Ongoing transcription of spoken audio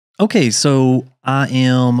Okay, so I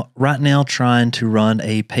am right now trying to run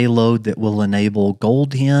a payload that will enable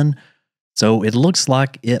GoldHen. So it looks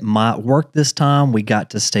like it might work this time. We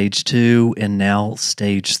got to stage 2 and now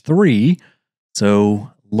stage 3.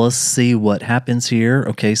 So let's see what happens here.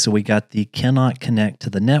 Okay, so we got the cannot connect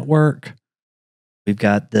to the network. We've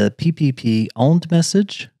got the PPP owned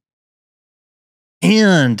message.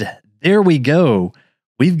 And there we go.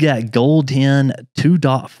 We've got GoldHen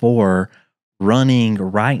 2.4 running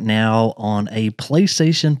right now on a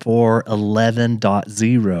PlayStation 4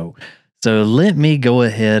 11.0. So let me go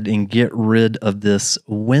ahead and get rid of this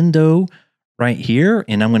window right here.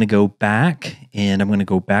 And I'm going to go back and I'm going to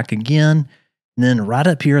go back again. And then right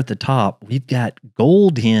up here at the top, we've got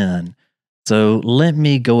GoldHen. So let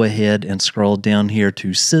me go ahead and scroll down here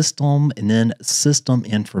to System and then System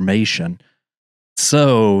Information.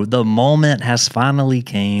 So the moment has finally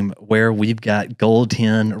came where we've got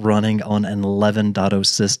GoldHen running on an 11.0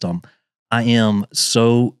 system. I am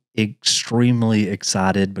so extremely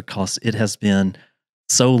excited because it has been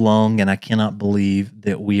so long and I cannot believe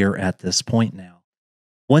that we are at this point now.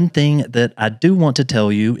 One thing that I do want to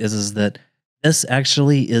tell you is that this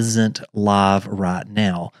actually isn't live right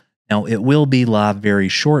now. Now, it will be live very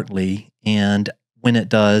shortly, and when it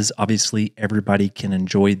does, obviously everybody can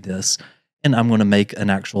enjoy this, and I'm going to make an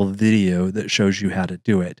actual video that shows you how to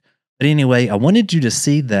do it. But anyway, I wanted you to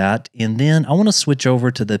see that, and then I want to switch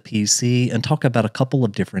over to the PC and talk about a couple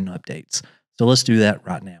of different updates. So let's do that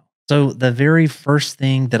right now. So the very first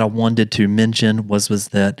thing that I wanted to mention was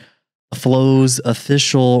that Flow's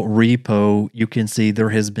official repo, you can see there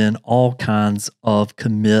has been all kinds of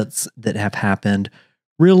commits that have happened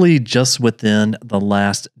really just within the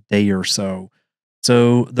last day or so.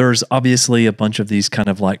 So there's obviously a bunch of these kind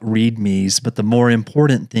of like readmes, but the more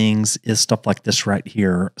important things is stuff like this right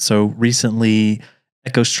here. So recently,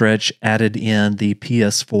 EchoStretch added in the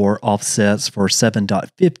PS4 offsets for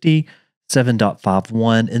 7.50,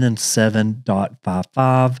 7.51, and then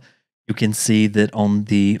 7.55. You can see that on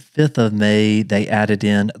the 5th of May, they added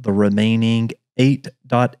in the remaining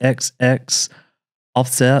 8.xx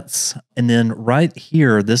offsets. And then right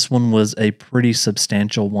here, this one was a pretty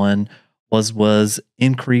substantial one, was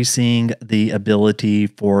increasing the ability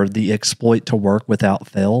for the exploit to work without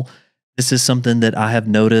fail. This is something that I have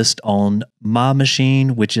noticed on my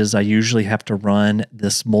machine, which is I usually have to run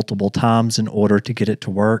this multiple times in order to get it to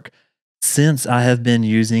work. Since I have been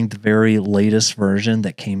using the very latest version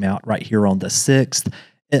that came out right here on the 6th,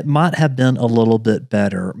 it might have been a little bit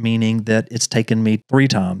better, meaning that it's taken me 3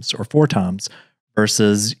 times or 4 times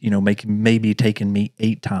versus, maybe taking me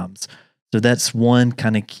 8 times. So that's one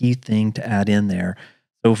kind of key thing to add in there.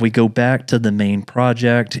 So if we go back to the main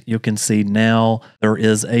project, you can see now there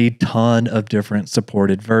is a ton of different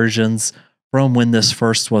supported versions. From when this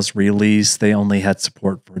first was released, they only had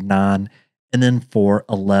support for 9 and then for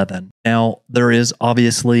 11. Now, there is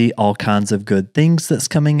obviously all kinds of good things that's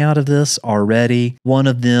coming out of this already. One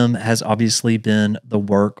of them has obviously been the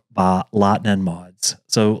work by LightningMods.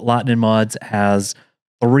 So LightningMods has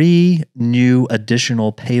 3 new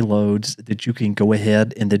additional payloads that you can go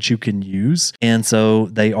ahead and that you can use. And so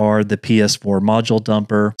they are the PS4 module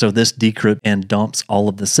dumper. So this decrypts and dumps all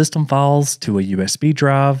of the system files to a USB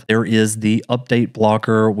drive. There is the update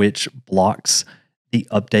blocker, which blocks the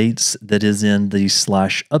updates that is in the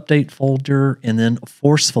 /update folder and then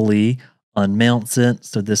forcefully unmounts it.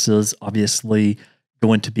 So this is obviously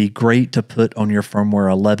going to be great to put on your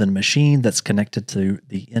firmware 11 machine that's connected to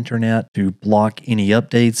the internet to block any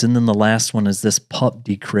updates. And then the last one is this pup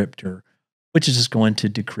decryptor, which is just going to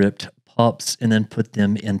decrypt pups and then put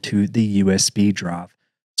them into the USB drive.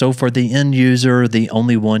 So for the end user, the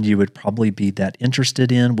only one you would probably be that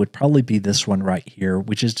interested in would probably be this one right here,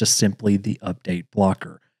 which is just simply the update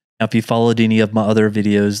blocker. Now, if you followed any of my other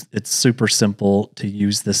videos, it's super simple to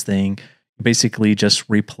use this thing. Basically just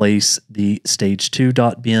replace the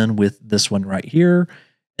stage2.bin with this one right here,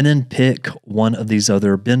 and then pick one of these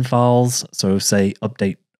other bin files. So say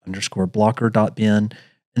update_blocker.bin, and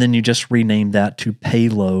then you just rename that to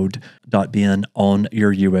payload.bin on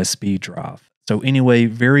your USB drive. So anyway,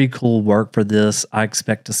 very cool work for this. I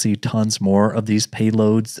expect to see tons more of these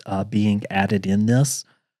payloads being added in this.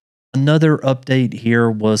 Another update here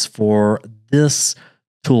was for this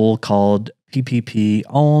tool called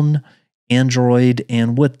PPPwn-Android,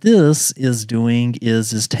 and what this is doing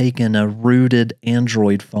is taking a rooted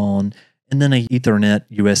Android phone and then an Ethernet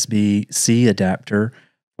USB-C adapter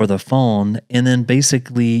for the phone, and then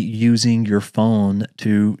basically using your phone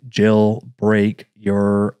to jailbreak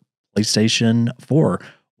your PlayStation 4,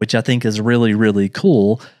 which I think is really, really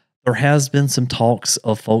cool. There has been some talks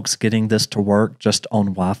of folks getting this to work just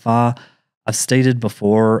on Wi-Fi. I I've stated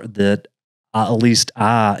before that at least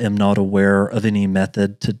I am not aware of any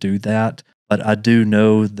method to do that, but I do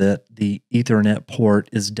know that the Ethernet port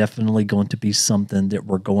is definitely going to be something that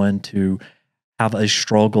we're going to have a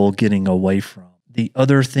struggle getting away from. The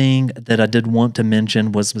other thing that I did want to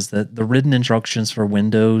mention was that the written instructions for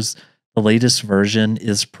Windows, the latest version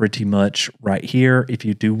is pretty much right here if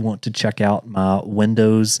you do want to check out my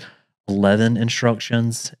Windows 11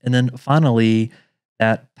 instructions. And then finally,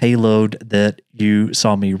 that payload that you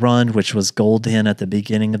saw me run, which was GoldHen at the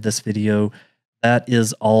beginning of this video, that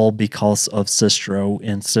is all because of Sistro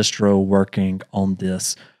and Sistro working on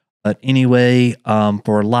this. But anyway,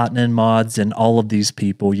 for LightningMods and all of these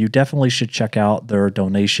people, you definitely should check out their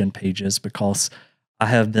donation pages, because I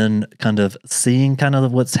have been kind of seeing kind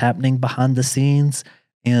of what's happening behind the scenes,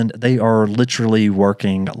 and they are literally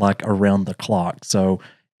working like around the clock. So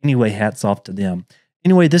anyway, hats off to them.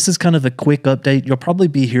 Anyway, this is kind of a quick update. You'll probably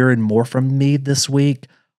be hearing more from me this week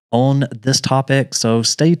on this topic, so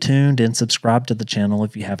stay tuned and subscribe to the channel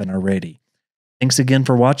if you haven't already. Thanks again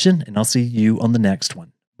for watching, and I'll see you on the next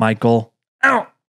one. Michael.